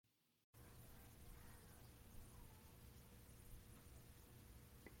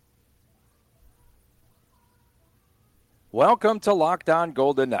Welcome to Locked On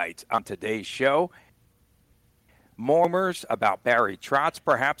Golden Knights. On today's show, more rumors about Barry Trotz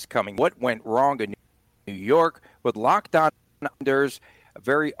perhaps coming. What went wrong in New York with Locked On Islanders'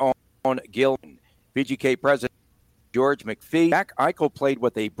 very own Gil. VGK president George McPhee. Jack Eichel played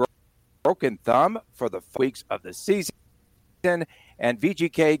with a broken thumb for the weeks of the season, and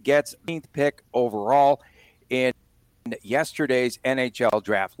VGK gets 15th pick overall in yesterday's NHL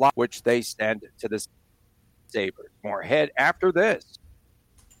draft, which they send to the Sabres. More ahead after this.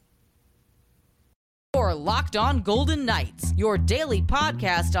 Your Locked On Golden Knights, your daily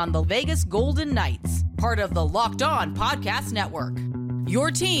podcast on the Vegas Golden Knights, part of the Locked On Podcast Network.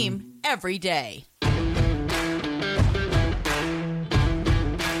 Your team every day.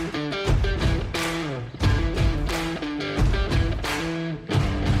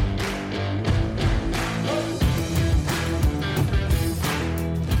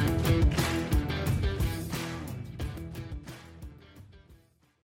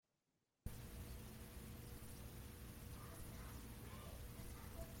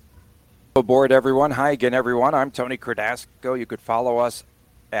 Aboard, everyone. Hi again, everyone. I'm Tony Cardasco. You could follow us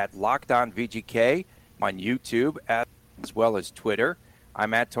at Locked On VGK on YouTube as well as Twitter.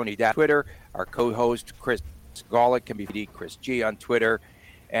 I'm at Tony Da Twitter. Our co-host Chris Golick can be Chris G on Twitter,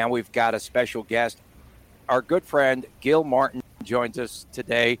 and we've got a special guest. Our good friend Gil Martin joins us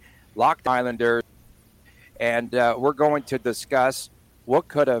today. Locked Islanders, and we're going to discuss what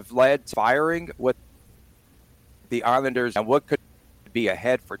could have led to firing with the Islanders and what could be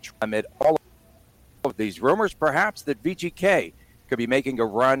ahead for amid all of these rumors, perhaps that VGK could be making a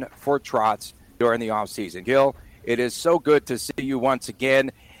run for Trotz during the offseason. Gil, it is so good to see you once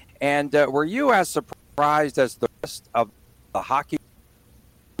again. And were you as surprised as the rest of the hockey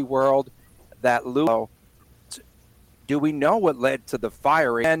world that Lou? Do we know what led to the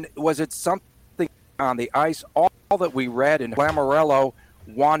firing? And was it something on the ice? All that we read, and Lamoriello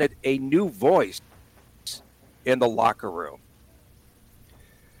wanted a new voice in the locker room.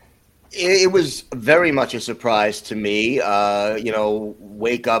 It was very much a surprise to me.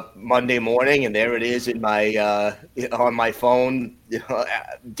 Wake up Monday morning and there it is in my on my phone.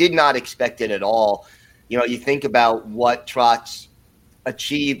 Did not expect it at all. You think about what Trotz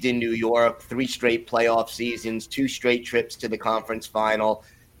achieved in New York: 3 straight playoff seasons, 2 straight trips to the conference final.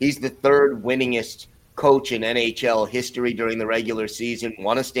 He's the 3rd winningest coach in NHL history during the regular season.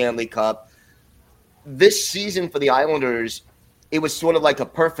 Won a Stanley Cup. This season for the Islanders, it was sort of like a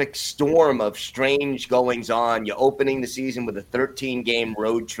perfect storm of strange goings on. You're opening the season with a 13-game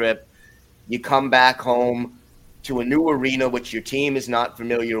road trip. You come back home to a new arena, which your team is not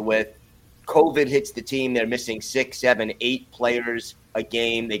familiar with. COVID hits the team. They're missing 6, 7, 8 players a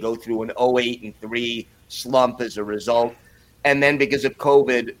game. They go through an 0-8-3 slump as a result. And then because of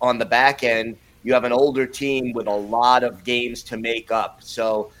COVID on the back end, you have an older team with a lot of games to make up.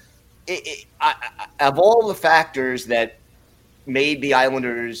 So of all the factors that made the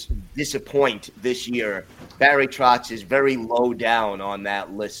Islanders disappoint this year, Barry Trotz is very low down on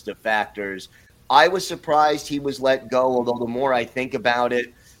that list of factors. I was surprised he was let go, although the more I think about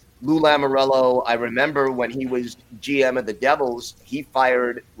it, Lou Lamoriello, I remember when he was GM of the Devils, he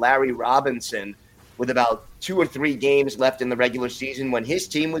fired Larry Robinson with about 2 or 3 games left in the regular season when his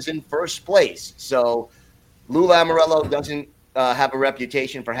team was in first place. So Lou Lamoriello doesn't have a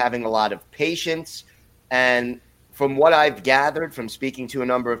reputation for having a lot of patience, and from what I've gathered from speaking to a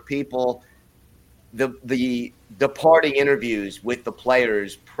number of people, the departing interviews with the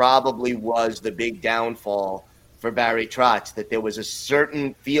players probably was the big downfall for Barry Trotz, that there was a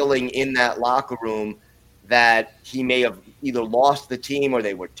certain feeling in that locker room that he may have either lost the team or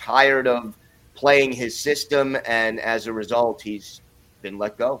they were tired of playing his system, and as a result, he's been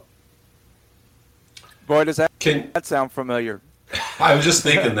let go. Boy, does that sound familiar. I was just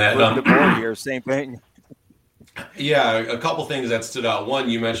thinking that. Here, same thing. Yeah, a couple things that stood out. One,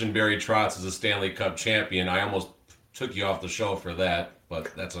 you mentioned Barry Trotz as a Stanley Cup champion. I almost took you off the show for that,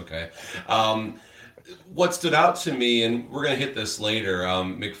 but that's okay. What stood out to me, and we're going to hit this later,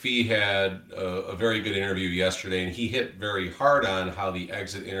 McPhee had a very good interview yesterday, and he hit very hard on how the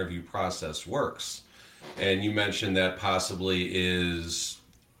exit interview process works. And you mentioned that possibly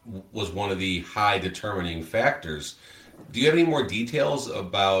was one of the high determining factors. Do you have any more details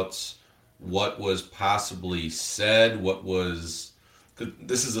about what was possibly said? This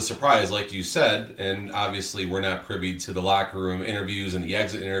is a surprise, like you said, and obviously we're not privy to the locker room interviews and the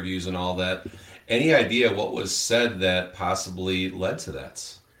exit interviews and all that. Any idea what was said that possibly led to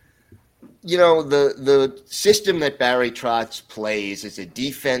that? The system that Barry Trotz plays is a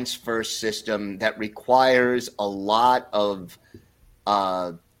defense-first system that requires a lot of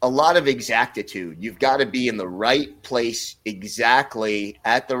a lot of exactitude. You've got to be in the right place exactly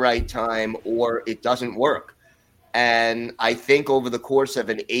at the right time, or it doesn't work. And I think over the course of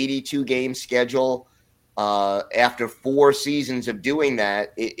an 82-game schedule, after 4 seasons of doing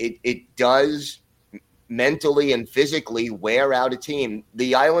that, it does mentally and physically wear out a team.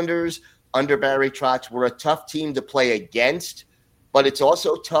 The Islanders under Barry Trotz were a tough team to play against, but it's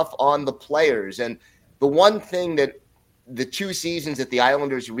also tough on the players. And the one thing that the 2 seasons that the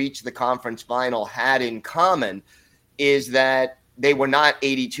Islanders reached the conference final had in common is that they were not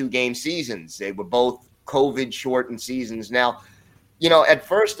 82-game seasons. They were both COVID-shortened seasons. Now, at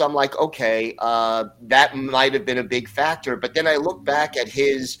first I'm like, okay, that might have been a big factor. But then I look back at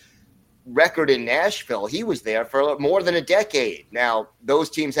his record in Nashville. He was there for more than a decade. Now, those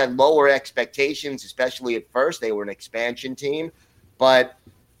teams had lower expectations, especially at first. They were an expansion team. But,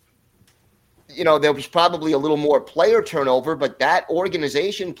 there was probably a little more player turnover, but that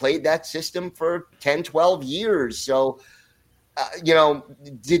organization played that system for 10, 12 years. So,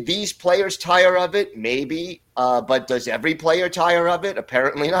 did these players tire of it? Maybe. But does every player tire of it?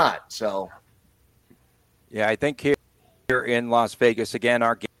 Apparently not. So, yeah, I think here in Las Vegas, again,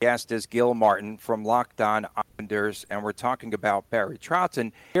 our guest is Gil Martin from Locked On Islanders, and we're talking about Barry Trotz.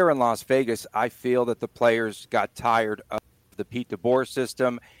 And here in Las Vegas, I feel that the players got tired of the Pete DeBoer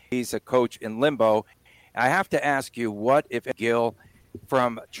system. He's a coach in limbo. I have to ask you, what, if Gil,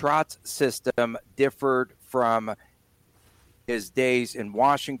 from Trotz's system differed from his days in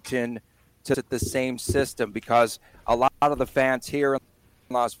Washington to the same system? Because a lot of the fans here in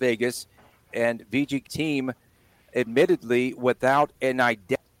Las Vegas and VG team, admittedly, without an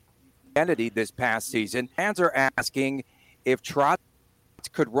identity this past season, fans are asking if Trotz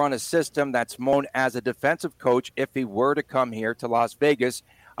could run a system that's known as a defensive coach if he were to come here to Las Vegas.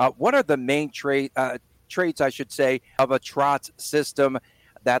 What are the main traits, I should say, of a Trotz system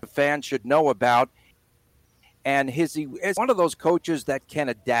that the fans should know about? And is he one of those coaches that can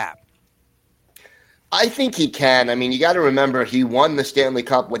adapt? I think he can. I mean, you got to remember he won the Stanley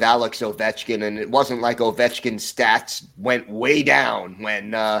Cup with Alex Ovechkin, and it wasn't like Ovechkin's stats went way down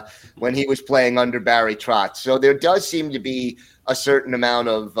when he was playing under Barry Trotz. So there does seem to be a certain amount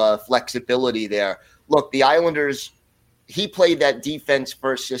of flexibility there. Look, the Islanders, he played that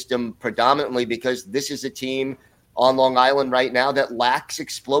defense-first system predominantly because this is a team on Long Island right now that lacks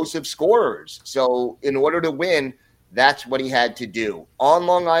explosive scorers. So in order to win, that's what he had to do. On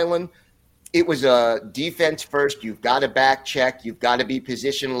Long Island, it was a defense first. You've got to back check. You've got to be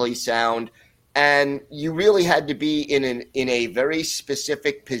positionally sound. And you really had to be in a very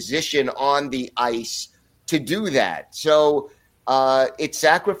specific position on the ice to do that. So it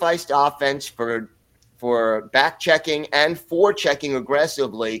sacrificed offense for back checking and forechecking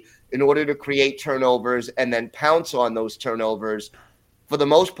aggressively in order to create turnovers and then pounce on those turnovers, for the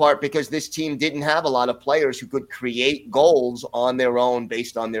most part, because this team didn't have a lot of players who could create goals on their own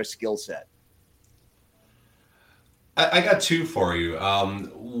based on their skill set. I got 2 for you.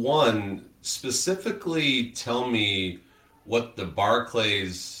 One, specifically tell me what the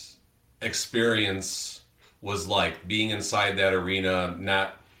Barclays experience was like, being inside that arena,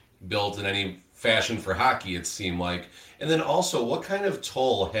 not built in any fashion for hockey, it seemed like. And then also, what kind of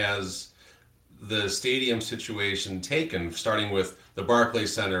toll has the stadium situation taken, starting with the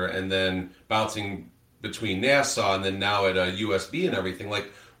Barclays Center and then bouncing between Nassau and then now at USB and everything?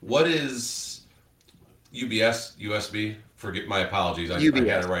 Like, what is UBS, USB? Forget my apologies. I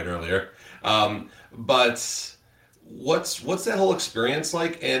got it right earlier. But what's that whole experience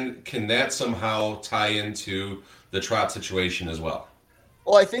like? And can that somehow tie into the Trotz situation as well?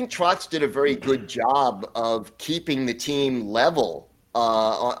 Well, I think Trotz did a very good job of keeping the team level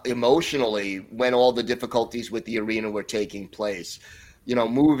emotionally when all the difficulties with the arena were taking place.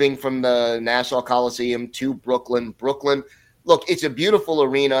 Moving from the Nassau Coliseum to Brooklyn. Look, it's a beautiful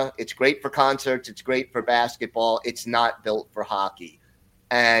arena. It's great for concerts. It's great for basketball. It's not built for hockey.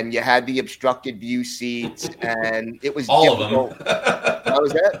 And you had the obstructed view seats, and it was all difficult. of them. How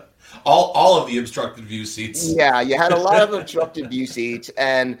was that? All of the obstructed view seats. Yeah, you had a lot of obstructed view seats,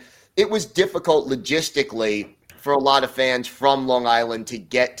 and it was difficult logistically for a lot of fans from Long Island to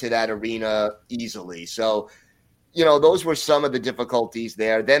get to that arena easily. So, those were some of the difficulties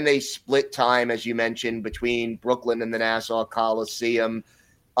there. Then they split time, as you mentioned, between Brooklyn and the Nassau Coliseum,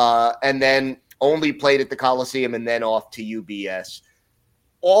 and then only played at the Coliseum and then off to UBS.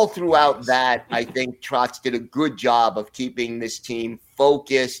 All throughout that, I think Trotz did a good job of keeping this team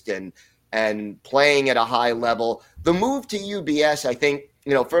focused and playing at a high level. The move to UBS, I think,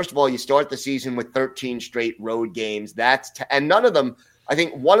 first of all, you start the season with 13 straight road games. And none of them, I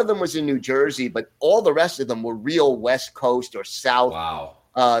think one of them was in New Jersey, but all the rest of them were real West Coast or South. Wow.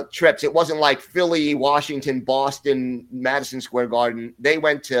 trips. It wasn't like Philly, Washington, Boston, Madison Square Garden. They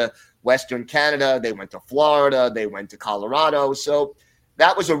went to Western Canada. They went to Florida. They went to Colorado. So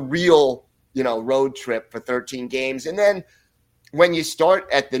that was a real, road trip for 13 games. And then when you start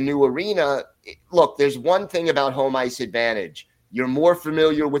at the new arena, look, there's one thing about home ice advantage. You're more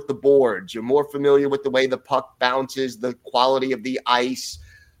familiar with the boards. You're more familiar with the way the puck bounces, the quality of the ice,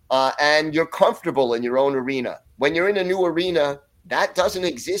 and you're comfortable in your own arena. When you're in a new arena, that doesn't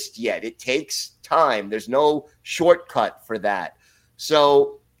exist yet. It takes time. There's no shortcut for that.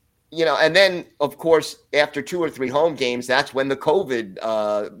 So, and then, of course, after 2 or 3 home games, that's when the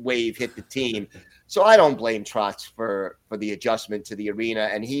COVID wave hit the team. So I don't blame Trotz for the adjustment to the arena,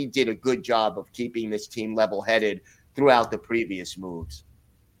 and he did a good job of keeping this team level-headed throughout the previous moves.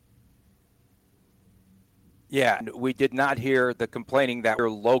 Yeah, we did not hear the complaining that we're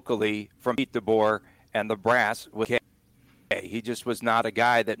locally from Pete DeBoer and the brass with K. He just was not a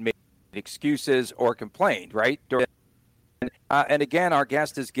guy that made excuses or complained, right? And again, our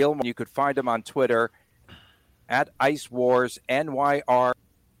guest is Gilmore. You could find him on Twitter at Ice Wars NYR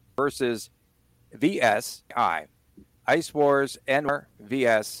versus VSI. Ice Wars NYR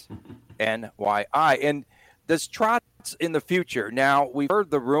VS NYI. And does Trotz in the future? Now, we've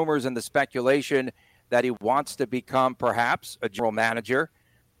heard the rumors and the speculation that he wants to become perhaps a general manager.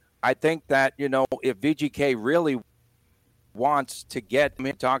 I think that, if VGK really wants to get,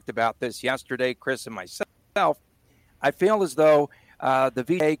 we talked about this yesterday, Chris and myself, I feel as though the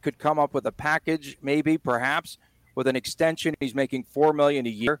VGK could come up with a package, maybe, perhaps, with an extension. He's making $4 million a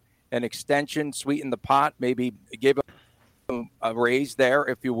year, an extension, sweeten the pot, maybe give him a raise there,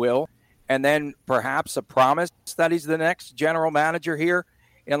 if you will, and then perhaps a promise that he's the next general manager here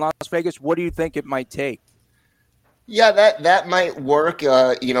in Las Vegas. What do you think it might take? Yeah, that might work.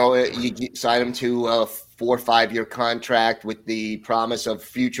 You sign him to a 4 or 5 year contract with the promise of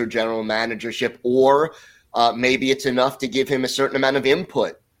future general managership, or maybe it's enough to give him a certain amount of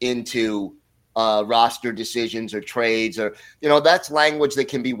input into roster decisions or trades, or that's language that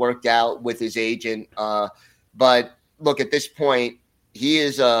can be worked out with his agent. But look, at this point, he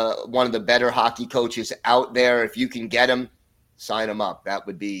is one of the better hockey coaches out there. If you can get him, sign him up. That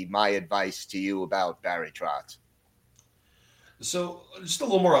would be my advice to you about Barry Trotz. So just a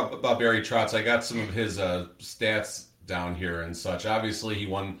little more about Barry Trotz. I got some of his stats down here and such. Obviously, he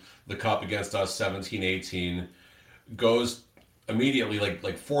won the Cup against us 17-18. Goes immediately,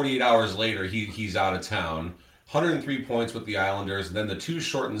 like 48 hours later, he's out of town. 103 points with the Islanders. And then the 2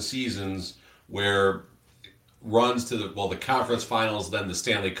 shortened seasons where runs to the conference finals, then the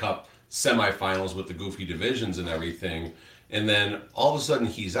Stanley Cup semifinals with the goofy divisions and everything. And then all of a sudden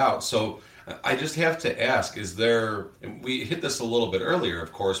he's out. So I just have to ask, is there, and we hit this a little bit earlier,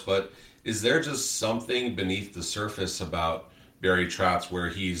 of course, but is there just something beneath the surface about Barry Trotz where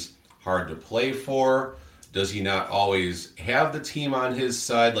he's hard to play for? Does he not always have the team on his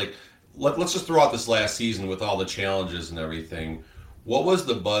side? Like, let's just throw out this last season with all the challenges and everything. What was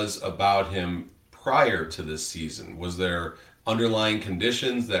the buzz about him prior to this season? Was there underlying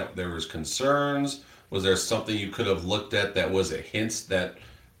conditions that there was concerns? Was there something you could have looked at that was a hint that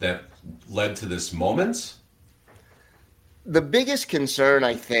led to this moment? The biggest concern,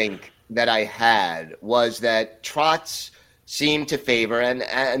 I think, that I had was that Trotz seemed to favor,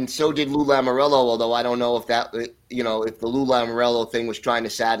 and so did Lou Lamoriello, although I don't know if that, if the Lou Lamoriello thing was trying to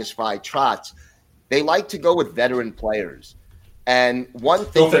satisfy Trotz. They like to go with veteran players. And one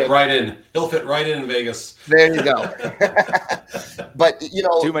thing He'll fit right in Vegas. There you go. But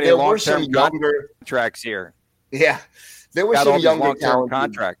too many there were some younger contracts here. Yeah. There were some younger talented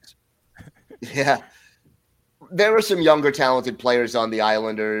contracts. Yeah. There were some younger talented players on the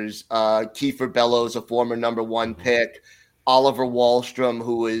Islanders. Kiefer Bellows, a former number 1 pick. Oliver Wahlstrom,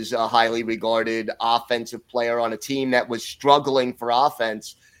 who is a highly regarded offensive player on a team that was struggling for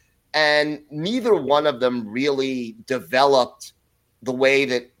offense. And neither one of them really developed the way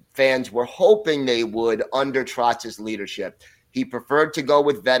that fans were hoping they would under Trotz's leadership. He preferred to go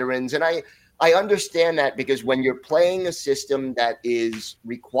with veterans. And I understand that, because when you're playing a system that is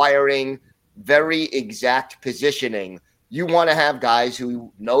requiring very exact positioning, you want to have guys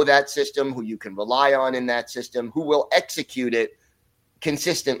who know that system, who you can rely on in that system, who will execute it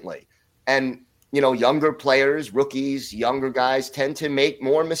consistently. And younger players, rookies, younger guys tend to make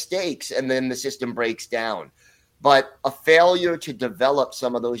more mistakes, and then the system breaks down. But a failure to develop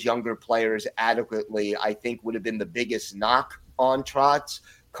some of those younger players adequately, I think, would have been the biggest knock on Trotz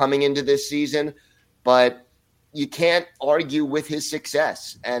coming into this season. But you can't argue with his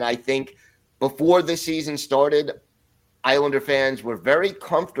success. And I think before the season started, Islander fans were very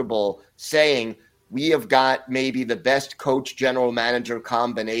comfortable saying we have got maybe the best coach general manager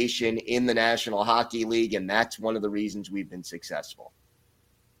combination in the National Hockey League, and that's one of the reasons we've been successful.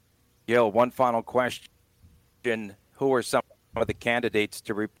 Gil, one final question. Who are some of the candidates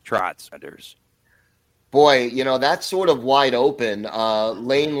to Trotz? Boy, that's sort of wide open.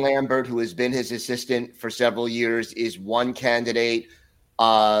 Lane Lambert, who has been his assistant for several years, is one candidate.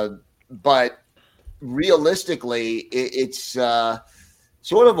 But realistically, it's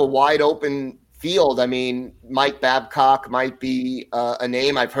sort of a wide open field. I mean, Mike Babcock might be a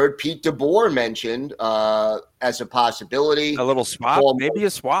name. I've heard Pete DeBoer mentioned as a possibility. A little swap, maybe a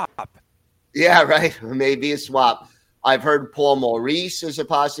swap. Yeah, right. Maybe a swap. I've heard Paul Maurice as a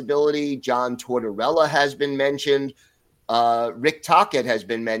possibility. John Tortorella has been mentioned. Rick Tocchet has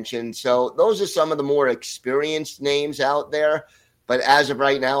been mentioned. So those are some of the more experienced names out there. But as of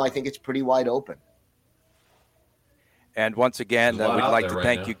right now, I think it's pretty wide open. And once again, we'd like to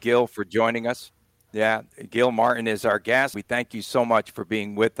thank you, Gil, for joining us. Yeah, Gil Martin is our guest. We thank you so much for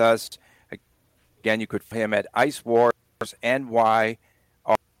being with us. Again, you could find him at Ice Wars NY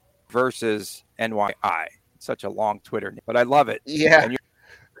versus NYI. Such a long Twitter name, but I love it. Yeah. And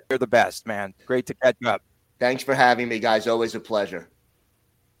you're the best, man. Great to catch up. Thanks for having me, guys. Always a pleasure.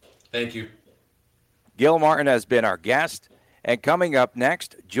 Thank you. Gil Martin has been our guest. And coming up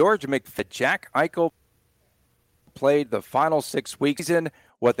next, George McPhee. Jack Eichel played the final 6 weeks in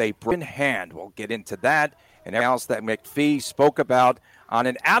with a broken hand. We'll get into that and everything else that McPhee spoke about on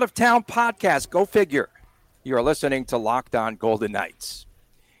an out-of-town podcast. Go figure. You're listening to Locked On Golden Knights.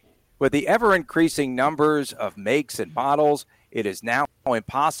 With the ever-increasing numbers of makes and models, it is now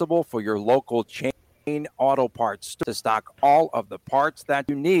impossible for your local chain auto parts to stock all of the parts that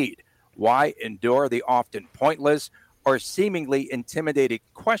you need. Why endure the often pointless or seemingly intimidating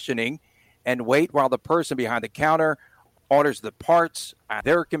questioning and wait while the person behind the counter orders the parts on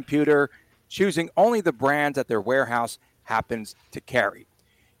their computer, choosing only the brands that their warehouse happens to carry?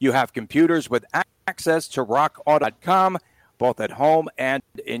 You have computers with access to rockauto.com, both at home and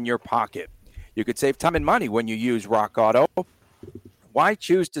in your pocket. You could save time and money when you use Rock Auto. Why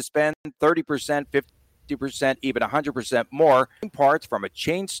choose to spend 30%, 50%, even 100% more in parts from a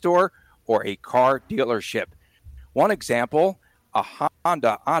chain store or a car dealership? One example, a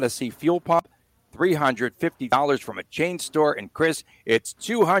Honda Odyssey fuel pump, $350 from a chain store. And Chris, it's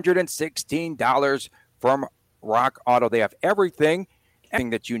 $216 from Rock Auto. They have everything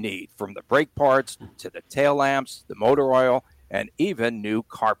that you need, from the brake parts to the tail lamps, the motor oil, and even new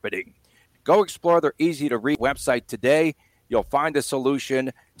carpeting. Go explore their easy-to-read website today. You'll find a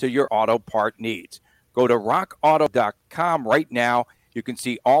solution to your auto part needs. Go to rockauto.com right now. You can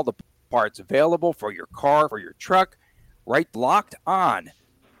see all the parts available for your car, for your truck, right locked on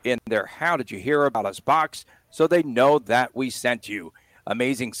in their How Did You Hear About Us box, so they know that we sent you.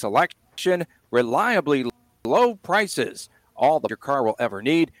 Amazing selection, reliably low prices, all that your car will ever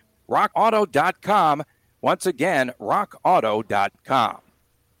need. rockauto.com. Once again, rockauto.com.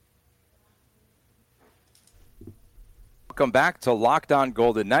 Welcome back to Locked On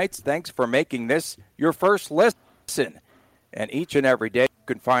Golden Knights. Thanks for making this your first listen. And each and every day, you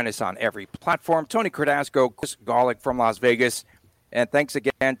can find us on every platform. Tony Cardasco, Chris Golick from Las Vegas. And thanks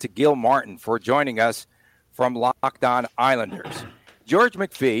again to Gil Martin for joining us from Locked On Islanders. George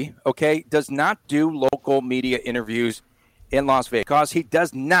McPhee, does not do local media interviews in Las Vegas because he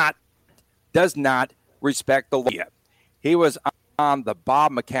does not respect the media. He was on the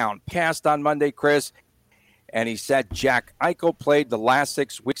Bob McCown cast on Monday, Chris, and he said Jack Eichel played the last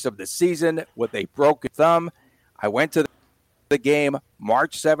 6 weeks of the season with a broken thumb. I went to the game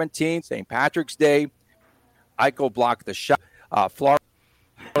March 17th, St. Patrick's Day. Eichel blocked the shot.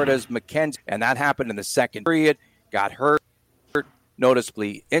 Florida's McKenzie, and that happened in the second period. Got hurt,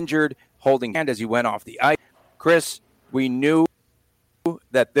 noticeably injured, holding hand as he went off the ice. Chris, we knew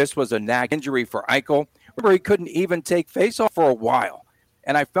that this was a nagging injury for Eichel. Remember, he couldn't even take faceoff for a while,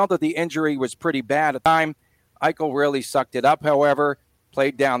 and I felt that the injury was pretty bad at the time. Eichel really sucked it up, however,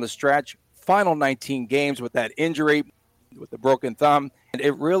 played down the stretch, final 19 games with that injury, with the broken thumb, and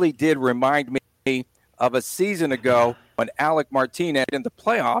it really did remind me of a season ago when Alec Martinez in the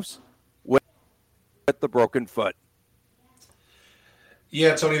playoffs with the broken foot.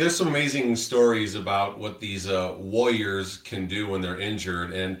 Yeah, Tony, there's some amazing stories about what these warriors can do when they're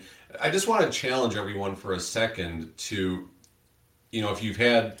injured. And I just want to challenge everyone for a second to, if you've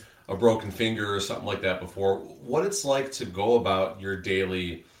had a broken finger or something like that before, what it's like to go about your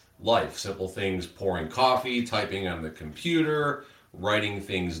daily life. Simple things, pouring coffee, typing on the computer, writing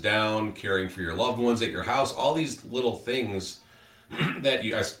things down, caring for your loved ones at your house, all these little things that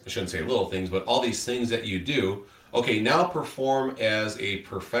I shouldn't say little things, but all these things that you do. Okay, now perform as a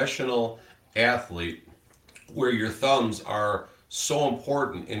professional athlete where your thumbs are so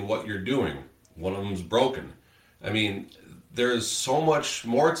important in what you're doing. One of them's broken. I mean, there's so much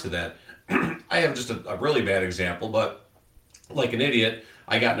more to that. I have just a really bad example, but like an idiot,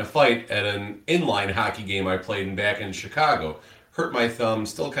 I got in a fight at an inline hockey game I played in back in Chicago. Hurt my thumb,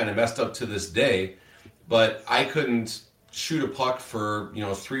 still kind of messed up to this day, but I couldn't shoot a puck for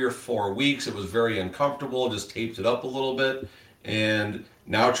 3 or 4 weeks. It was very uncomfortable. Just taped it up a little bit, and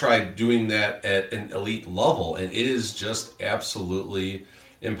now tried doing that at an elite level, and it is just absolutely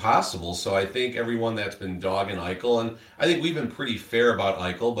impossible. So I think everyone that's been dogging Eichel, and I think we've been pretty fair about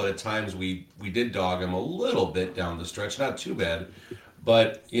Eichel, but at times we did dog him a little bit down the stretch, not too bad.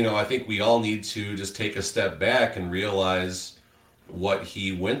 But, I think we all need to just take a step back and realize what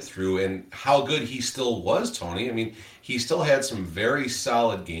he went through and how good he still was, Tony. I mean, he still had some very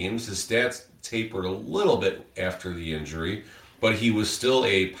solid games. His stats tapered a little bit after the injury, but he was still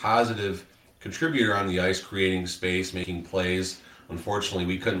a positive contributor on the ice, creating space, making plays. Unfortunately,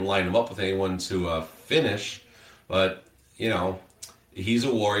 we couldn't line him up with anyone to finish, but, he's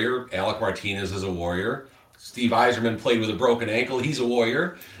a warrior. Alec Martinez is a warrior. Steve Yzerman played with a broken ankle. He's a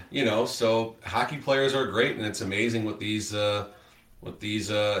warrior, so hockey players are great, and it's amazing what these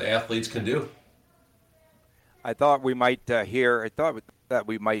athletes can do. I thought we might hear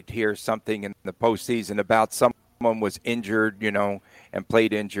something in the postseason about someone was injured, and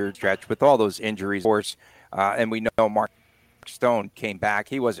played injured stretch with all those injuries, of course. And we know Mark Stone came back.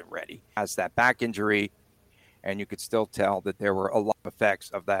 He wasn't ready. Has that back injury, and you could still tell that there were a lot of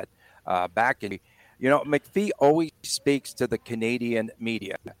effects of that back injury. McPhee always speaks to the Canadian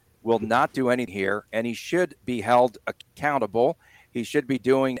media, will not do anything here, and he should be held accountable. He should be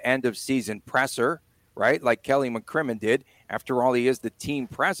doing end-of-season presser, right, like Kelly McCrimmon did. After all, he is the team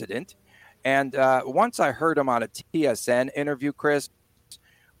president. And once I heard him on a TSN interview, Chris,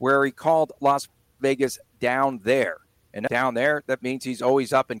 where he called Las Vegas down there. And down there, that means he's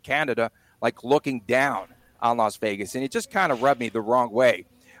always up in Canada, like looking down on Las Vegas. And it just kind of rubbed me the wrong way.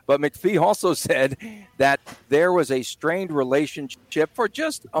 But McPhee also said that there was a strained relationship for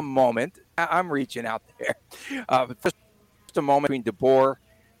just a moment. I'm reaching out there. Just a moment between DeBoer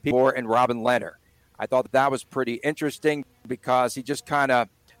and Robin Lehner. I thought that was pretty interesting because he just kind of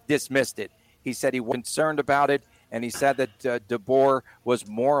dismissed it. He said he was concerned about it, and he said that DeBoer was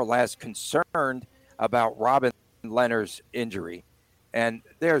more or less concerned about Robin Lehner's injury. And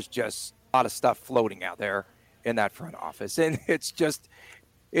there's just a lot of stuff floating out there in that front office. And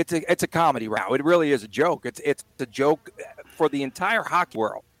it's a comedy row. It really is a joke. It's a joke for the entire hockey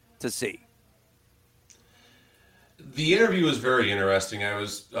world to see. The interview was very interesting. I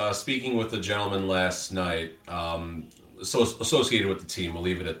was speaking with a gentleman last night, associated with the team. We'll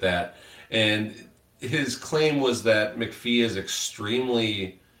leave it at that. And his claim was that McPhee is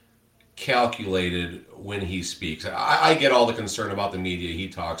extremely calculated when he speaks. I get all the concern about the media he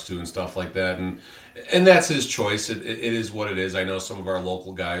talks to and stuff like that, and that's his choice. It is what it is. I know some of our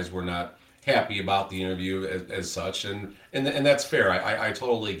local guys were not happy about the interview as such, and that's fair. I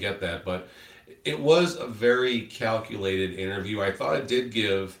totally get that, but it was a very calculated interview. I thought it did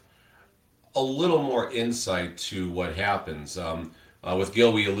give a little more insight to what happens. With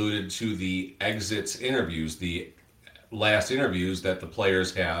Gil, we alluded to the exits interviews, the last interviews that the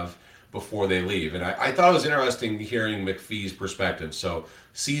players have before they leave. And I thought it was interesting hearing McPhee's perspective. So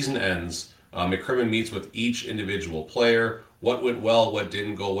season ends, McCrimmon meets with each individual player. What went well, what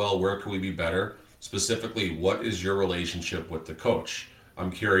didn't go well, where can we be better? Specifically, what is your relationship with the coach? I'm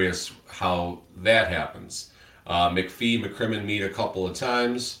curious how that happens. McPhee-McCrimmon meet a couple of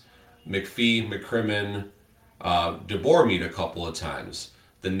times. McPhee-McCrimmon DeBoer meet a couple of times.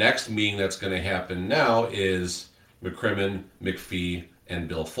 The next meeting that's going to happen now is McCrimmon, McPhee, and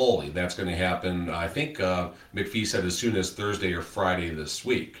Bill Foley. That's going to happen, I think McPhee said as soon as Thursday or Friday this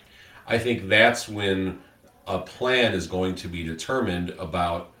week. I think that's when a plan is going to be determined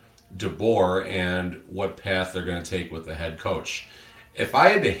about DeBoer and what path they're going to take with the head coach. If I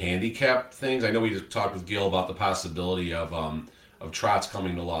had to handicap things, I know we just talked with Gil about the possibility of Trotz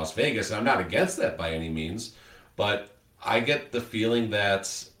coming to Las Vegas, and I'm not against that by any means, but I get the feeling that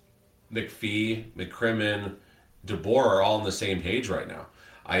McPhee, McCrimmon, DeBoer are all on the same page right now.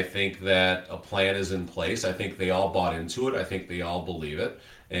 I think that a plan is in place. I think they all bought into it. I think they all believe it.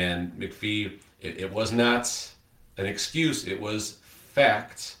 And McPhee, it was not an excuse. It was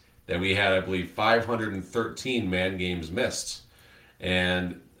fact that we had, I believe, 513 man games missed.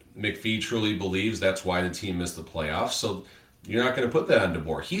 And McPhee truly believes that's why the team missed the playoffs. So you're not going to put that on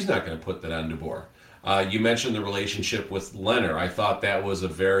DeBoer. He's not going to put that on DeBoer. You mentioned the relationship with Lehner. I thought that was a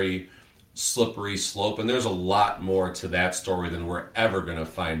very slippery slope, and there's a lot more to that story than we're ever going to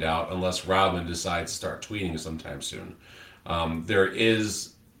find out unless Rodman decides to start tweeting sometime soon. There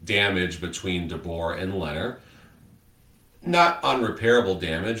is damage between DeBoer and Leonard. Not unrepairable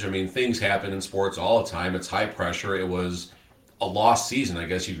damage. I mean, things happen in sports all the time. It's high pressure. It was a lost season, I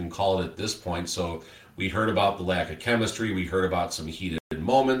guess you can call it at this point. So we heard about the lack of chemistry. We heard about some heated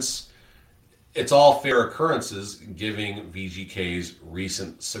moments. It's all fair occurrences, giving VGK's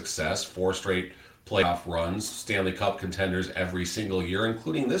recent success, 4 straight playoff runs, Stanley Cup contenders every single year,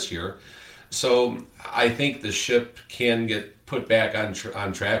 including this year. So I think the ship can get put back on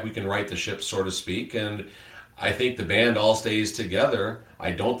track. We can right the ship, so to speak, and I think the band all stays together.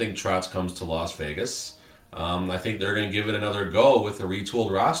 I don't think Trotz comes to Las Vegas. I think they're going to give it another go with a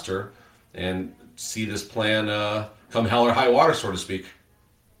retooled roster and see this plan come hell or high water, so to speak.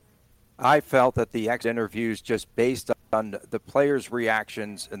 I felt that the interviews, just based on the players'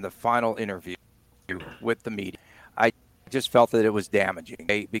 reactions in the final interview with the media, I just felt that it was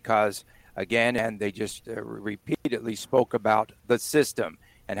damaging because, again, and they just repeatedly spoke about the system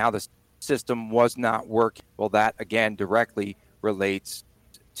and how the system was not working. Well, that, again, directly relates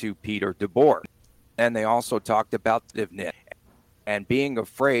to Peter DeBoer. And they also talked about competitiveness and being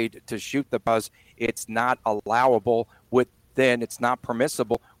afraid to shoot the buzz. It's not allowable it's not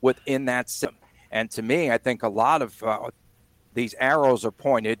permissible within that system. And to me, I think a lot of these arrows are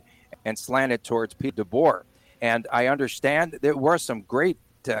pointed and slanted towards Peter DeBoer. And I understand there were some great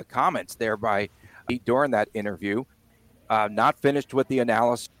comments there by during that interview, not finished with the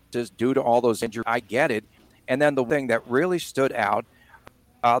analysis due to all those injuries. I get it. And then the thing that really stood out,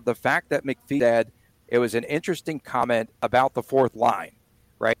 the fact that McPhee said it was an interesting comment about the fourth line,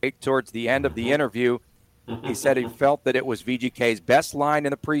 right? Towards the end of the interview, he said he felt that it was VGK's best line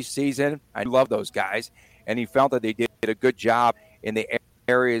in the preseason. I love those guys. And he felt that they did a good job in the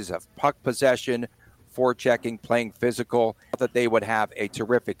areas of puck possession, forechecking, playing physical, that they would have a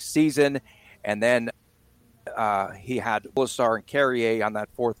terrific season. And then he had Colasar and Carrier on that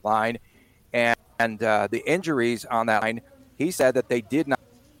fourth line. And the injuries on that line, he said that they did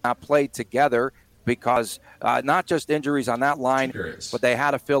not play together because not just injuries on that line, but they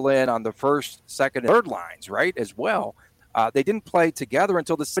had to fill in on the first, second, and third lines, right, as well. They didn't play together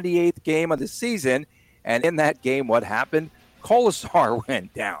until the 78th game of the season, and in that game, what happened? Colasar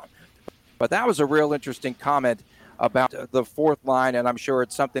went down. But that was a real interesting comment about the fourth line, and I'm sure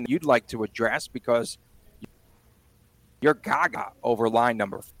it's something you'd like to address because you're gaga over line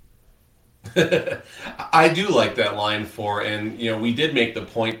number 4. I do like that line 4, and we did make the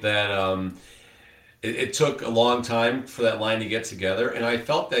point that it took a long time for that line to get together, and I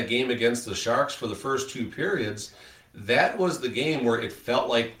felt that game against the Sharks for the first 2 periods, that was the game where it felt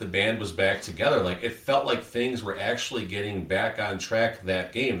like the band was back together. Like it felt like things were actually getting back on track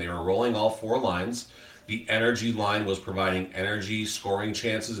that game. They were rolling all 4 lines. The energy line was providing energy, scoring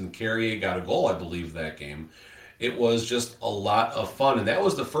chances, and Carrier got a goal, I believe, that game. It was just a lot of fun, and that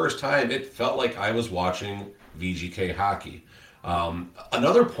was the first time it felt like I was watching VGK hockey.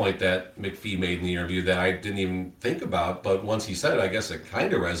 Another point that McPhee made in the interview that I didn't even think about, but once he said it, I guess it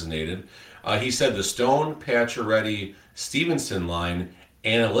kind of resonated. He said the Stone, Pacioretty, Stevenson line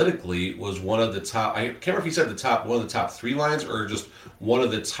analytically was one of the top. I can't remember if he said one of the top 3 lines or just one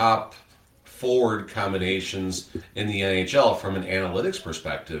of the top forward combinations in the NHL from an analytics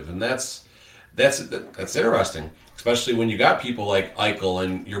perspective, and that's interesting, especially when you got people like Eichel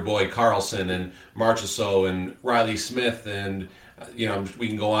and your boy Carlson and Marchessault and Riley Smith, and we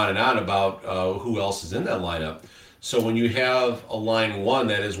can go on and on about who else is in that lineup. So when you have a line 1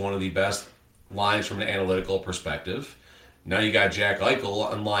 that is one of the best lines from an analytical perspective, now you got Jack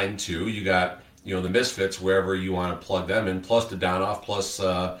Eichel on line 2. You got the misfits wherever you want to plug them in, plus Dadonov, plus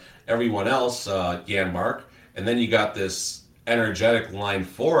everyone else, Janmark, and then you got this energetic line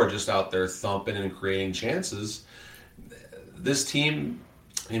 4 just out there thumping and creating chances. This team,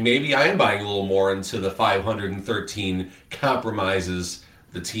 and maybe I am buying a little more into the 513 compromises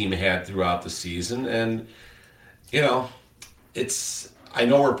the team had throughout the season. And, I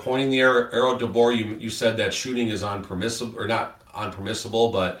know we're pointing the arrow at DeBoer. You said that shooting is unpermissible, or not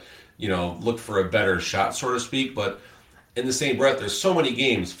unpermissible, but, look for a better shot, so to speak. But in the same breath, there's so many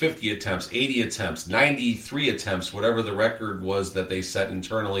games, 50 attempts, 80 attempts, 93 attempts, whatever the record was that they set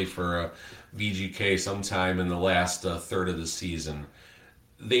internally for VGK sometime in the last third of the season.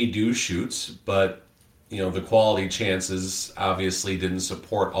 They do shoot, but the quality chances obviously didn't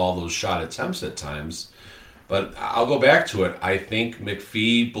support all those shot attempts at times. But I'll go back to it. I think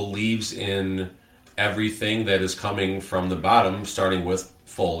McPhee believes in everything that is coming from the bottom, starting with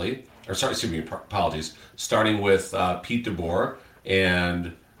Foley. Starting with Pete DeBoer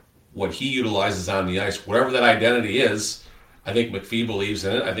and what he utilizes on the ice, whatever that identity is. I think McPhee believes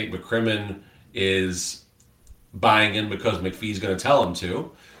in it. I think McCrimmon is buying in because McPhee's going to tell him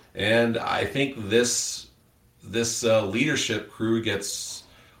to. And I think this leadership crew gets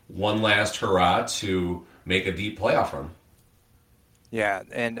one last hurrah to make a deep playoff run. Yeah,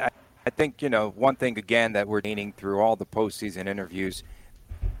 and I think, one thing, again, that we're gaining through all the postseason interviews,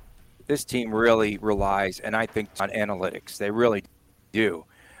 this team really relies, and I think, on analytics. They really do.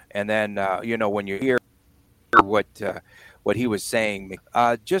 And then, when you hear what he was saying,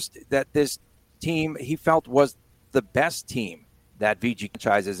 just that this team he felt was the best team that VG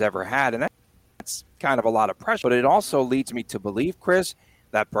franchise has ever had. And that's kind of a lot of pressure. But it also leads me to believe, Chris,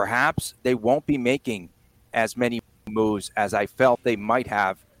 that perhaps they won't be making as many moves as I felt they might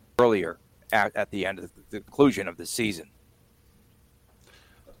have earlier at the end of the conclusion of the season.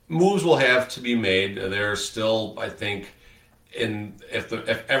 Moves will have to be made. There are still, I think,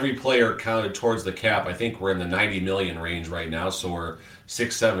 if every player counted towards the cap, I think we're in the 90 million range right now. So we're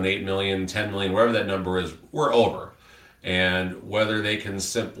 6, 7, 8 million, 10 million, wherever that number is, we're over. And whether they can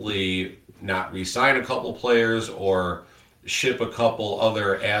simply not re-sign a couple players or ship a couple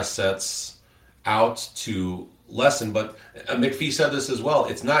other assets out to lessen. But McPhee said this as well.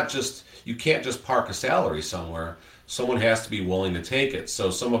 It's not just, you can't just park a salary somewhere. Someone has to be willing to take it. So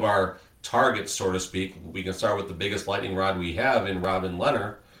some of our targets, so to speak, we can start with the biggest lightning rod we have in Robin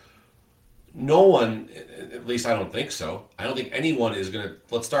Lehner. No one, at least I don't think so. I don't think anyone is going to,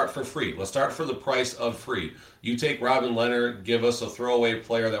 let's start for free. Let's start for the price of free. You take Robin Lehner, give us a throwaway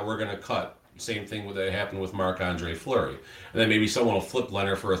player that we're going to cut. Same thing that happened with Marc-Andre Fleury. And then maybe someone will flip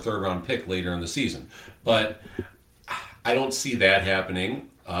Lehner for a third-round pick later in the season. But I don't see that happening.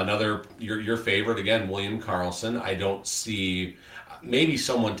 Another, your favorite, again, William Karlsson. I don't see, maybe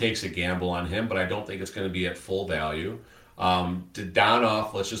someone takes a gamble on him, but I don't think it's going to be at full value.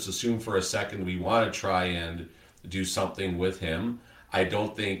 Dadonov, let's just assume for a second we want to try and do something with him. I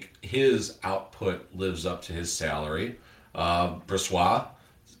don't think his output lives up to his salary. Brossoit,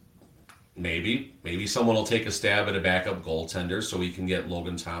 maybe someone will take a stab at a backup goaltender so we can get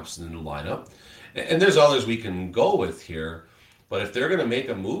Logan Thompson in the lineup. And there's others we can go with here. But if they're going to make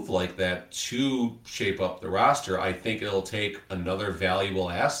a move like that to shape up the roster, I think it'll take another valuable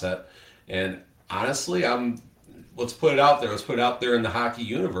asset. And honestly, let's put it out there. Let's put it out there in the hockey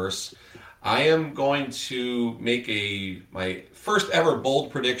universe. I am going to make my first ever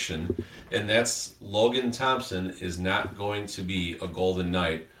bold prediction, and that's Logan Thompson is not going to be a Golden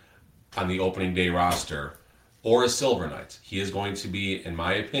Knight on the opening day roster or a Silver Knight. He is going to be, in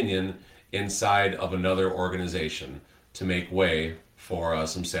my opinion, inside of another organization to make way for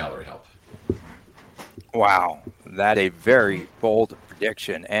some salary help. Wow, that a very bold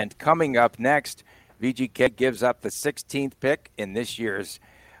prediction. And coming up next, VGK gives up the 16th pick in this year's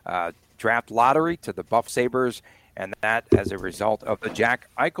draft lottery to the Buff Sabres, and that as a result of the Jack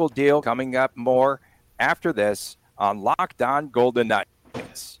Eichel deal. Coming up more after this on Locked On Golden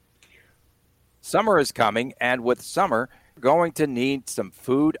Knights. Summer is coming, and with summer, going to need some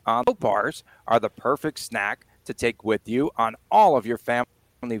food. Built Bars are the perfect snack to take with you on all of your family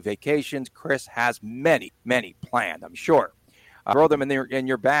vacations. Chris has many planned, I'm sure. Throw them in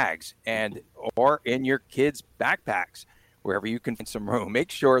your bags or in your kids' backpacks, wherever you can find some room.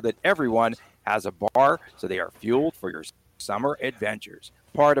 Make sure that everyone has a bar so they are fueled for your summer adventures.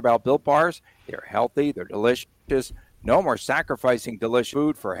 Part about Built Bars, they're healthy, they're delicious. No more sacrificing delicious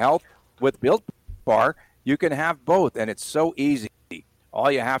food for health. With Built Bar, you can have both, and it's so easy. All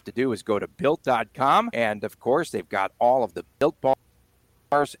you have to do is go to Built.com, and, of course, they've got all of the Built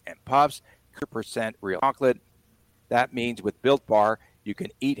Bars and Puffs, 100% real chocolate. That means with Built Bar, you can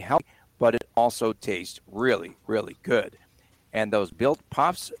eat healthy, but it also tastes really, really good. And those Built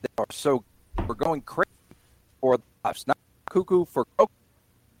Puffs, they are so, we're going crazy for the Puffs, not cuckoo for cocoa,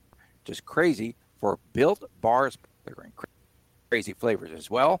 just crazy for Built Bars. They're in crazy flavors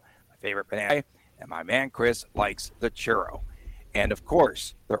as well. My favorite banana, and my man Chris likes the churro. And, of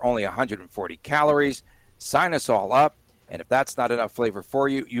course, they're only 140 calories. Sign us all up. And if that's not enough flavor for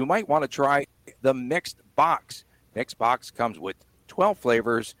you, you might want to try the Mixed Box. Mixed Box comes with 12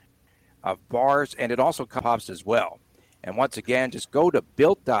 flavors of bars, and it also comes Puffs as well. And once again, just go to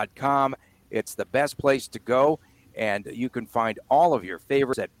Built.com. It's the best place to go, and you can find all of your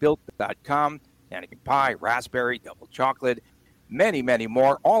favorites at Built.com. Mannequin pie, raspberry, double chocolate, many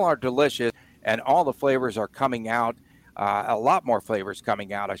more. All are delicious, and all the flavors are coming out. A lot more flavors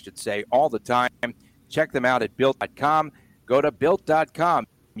coming out, I should say, all the time. Check them out at Built.com. Go to Built.com.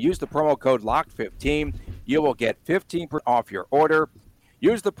 Use the promo code LOCKED15. You will get 15% off your order.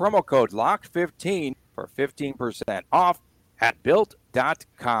 Use the promo code LOCKED15 for 15% off at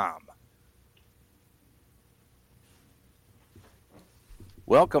Built.com.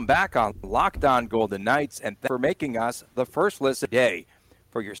 Welcome back on Locked On Golden Knights, and thanks for making us the first listen today.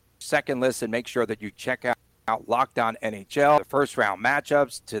 For your second listen, make sure that you check out Locked On NHL, the first round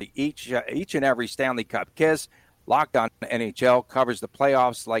matchups to each and every Stanley Cup kiss. Locked On NHL covers the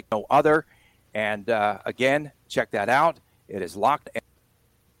playoffs like no other. And again, check that out. It is Locked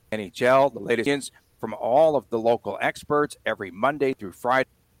NHL, the latest news from all of the local experts every Monday through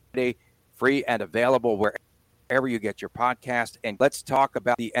Friday, free and available wherever you get your podcast. And let's talk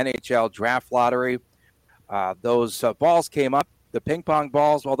about the NHL draft lottery. Those balls came up, the ping pong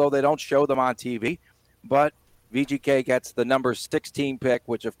balls, although they don't show them on TV. But VGK gets the number 16 pick,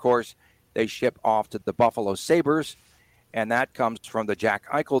 which, of course, they ship off to the Buffalo Sabres. And that comes from the Jack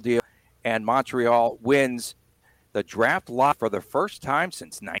Eichel deal. And Montreal wins the draft lot for the first time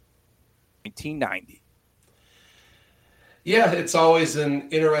since 1990. Yeah, it's always an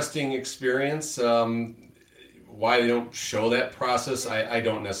interesting experience. Why they don't show that process, I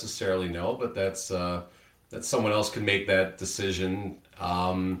don't necessarily know, but that's someone else can make that decision.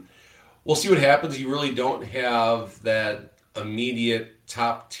 We'll see what happens. You really don't have that immediate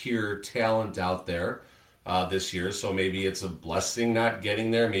top-tier talent out there this year, so maybe it's a blessing not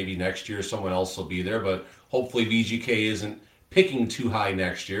getting there. Maybe next year someone else will be there, but hopefully VGK isn't picking too high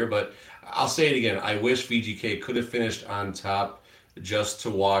next year. But I'll say it again, I wish VGK could have finished on top just to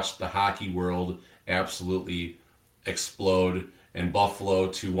watch the hockey world absolutely explode and Buffalo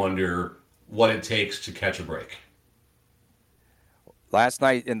to wonder what it takes to catch a break. Last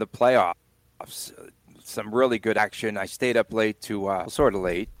night in the playoffs, some really good action. I stayed up late to sort of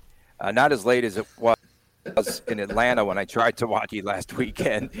late, not as late as it was in Atlanta when I tried to watch it last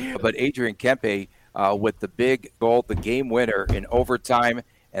weekend. But Adrian Kempe with the big goal, the game winner in overtime,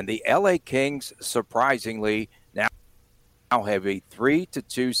 and the LA Kings surprisingly now have a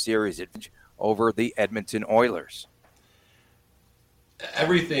 3-2 series advantage over the Edmonton Oilers.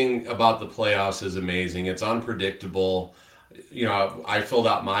 Everything about the playoffs is amazing. It's unpredictable. You know, I filled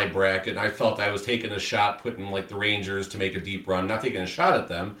out my bracket, and I felt I was taking a shot, putting like the Rangers to make a deep run, not taking a shot at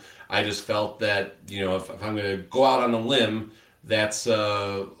them. I just felt that, you know, if I'm going to go out on a limb, that's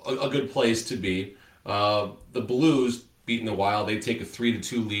a good place to be. The Blues beating the Wild, they take a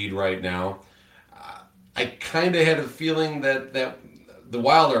 3-2 lead right now. I kind of had a feeling that the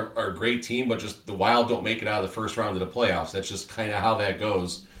Wild are a great team, but just the Wild don't make it out of the first round of the playoffs. That's just kind of how that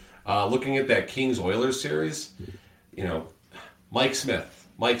goes. Looking at that Kings-Oilers series, you know, Mike Smith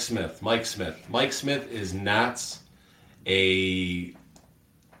is not a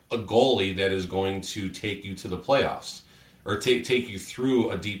goalie that is going to take you to the playoffs or take you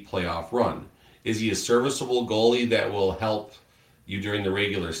through a deep playoff run. Is he a serviceable goalie that will help you during the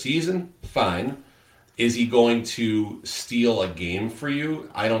regular season? Fine. Is he going to steal a game for you?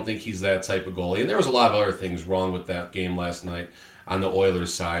 I don't think he's that type of goalie. And there was a lot of other things wrong with that game last night on the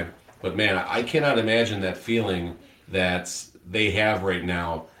Oilers side. But, man, I cannot imagine that feeling that they have right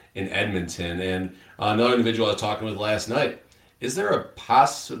now in Edmonton. And another individual I was talking with last night, is there a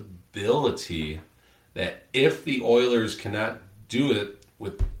possibility that if the Oilers cannot do it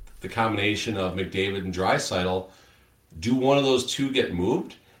with the combination of McDavid and Draisaitl, do one of those two get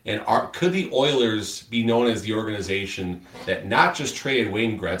moved? And could the Oilers be known as the organization that not just traded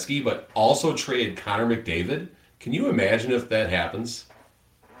Wayne Gretzky, but also traded Connor McDavid? Can you imagine if that happens?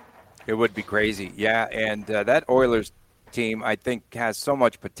 It would be crazy, yeah. And that Oilers team, I think, has so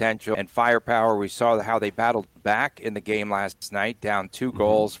much potential and firepower. We saw how they battled back in the game last night, down 2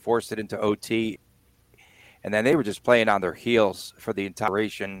 goals, forced it into OT. And then they were just playing on their heels for the entire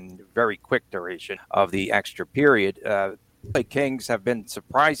duration, very quick duration of the extra period. The Kings have been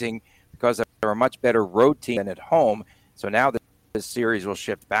surprising because they're a much better road team than at home. So now this series will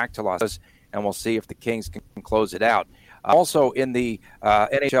shift back to Los Angeles, and we'll see if the Kings can close it out. Also in the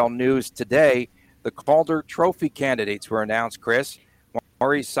NHL news today, the Calder Trophy candidates were announced, Chris.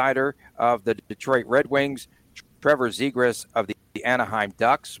 Maurice Seider of the Detroit Red Wings, Trevor Zegras of the Anaheim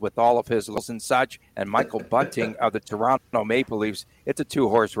Ducks with all of his goals and such, and Michael Bunting of the Toronto Maple Leafs. It's a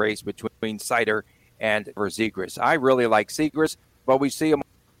 2-horse race between Seider and Zegras. I really like Zegras, but we see him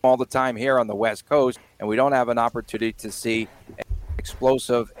all the time here on the West Coast, and we don't have an opportunity to see an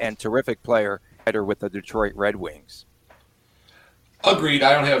explosive and terrific player with the Detroit Red Wings. Agreed.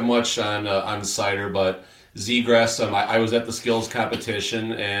 I don't have much on Seider, but Zegras, I was at the skills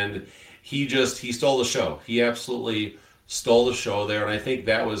competition, and he stole the show. He absolutely stole the show there, and I think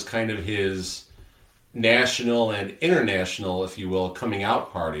that was kind of his national and international, if you will, coming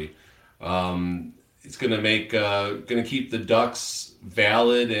out party. It's going to keep the Ducks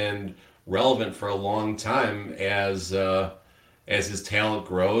valid and relevant for a long time as as his talent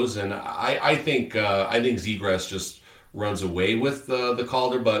grows. And I think Zegras just runs away with the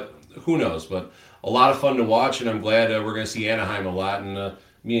Calder, but who knows? But a lot of fun to watch, and I'm glad we're going to see Anaheim a lot. And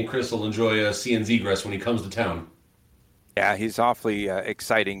me and Chris will enjoy seeing Zegras when he comes to town. Yeah, he's awfully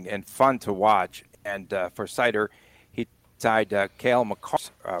exciting and fun to watch. And for Seider, he tied Cale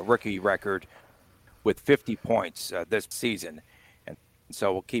Makar's rookie record with 50 points this season. And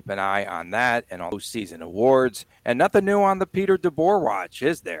so we'll keep an eye on that and all those season awards. And nothing new on the Peter DeBoer watch,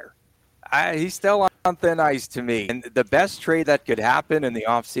 is there? He's still on thin ice to me. And the best trade that could happen in the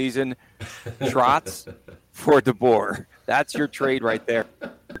offseason, Trotz for DeBoer. That's your trade right there,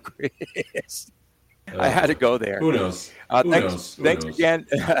 Chris. I had to go there. Who knows? Thanks again.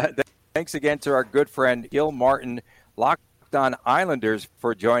 Thanks again to our good friend Gil Martin, Locked On Islanders,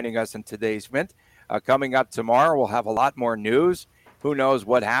 for joining us in today's event. Coming up tomorrow, we'll have a lot more news. Who knows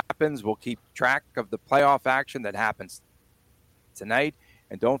what happens? We'll keep track of the playoff action that happens tonight.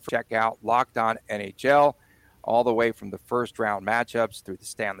 And don't check out Locked On NHL all the way from the first round matchups through the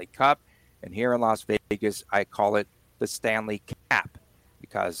Stanley Cup. And here in Las Vegas, I call it the Stanley Cap,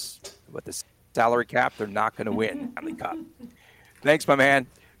 because with the salary cap, they're not going to win Stanley Cup. Thanks, my man.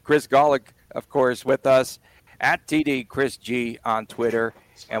 Chris Golick, of course, with us at TD Chris G on Twitter.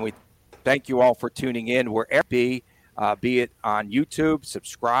 And we thank you all for tuning in wherever be it on YouTube.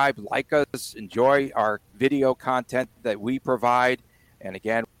 Subscribe, like us, enjoy our video content that we provide. And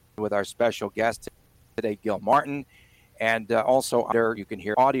again, with our special guest today, Gil Martin. And also, you can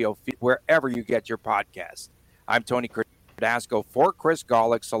hear audio feed wherever you get your podcast. I'm Tony Cardasco for Chris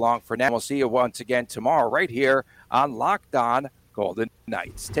Golick. So long for now. We'll see you once again tomorrow right here on Locked On Golden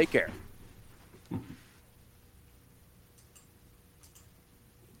Knights. Take care.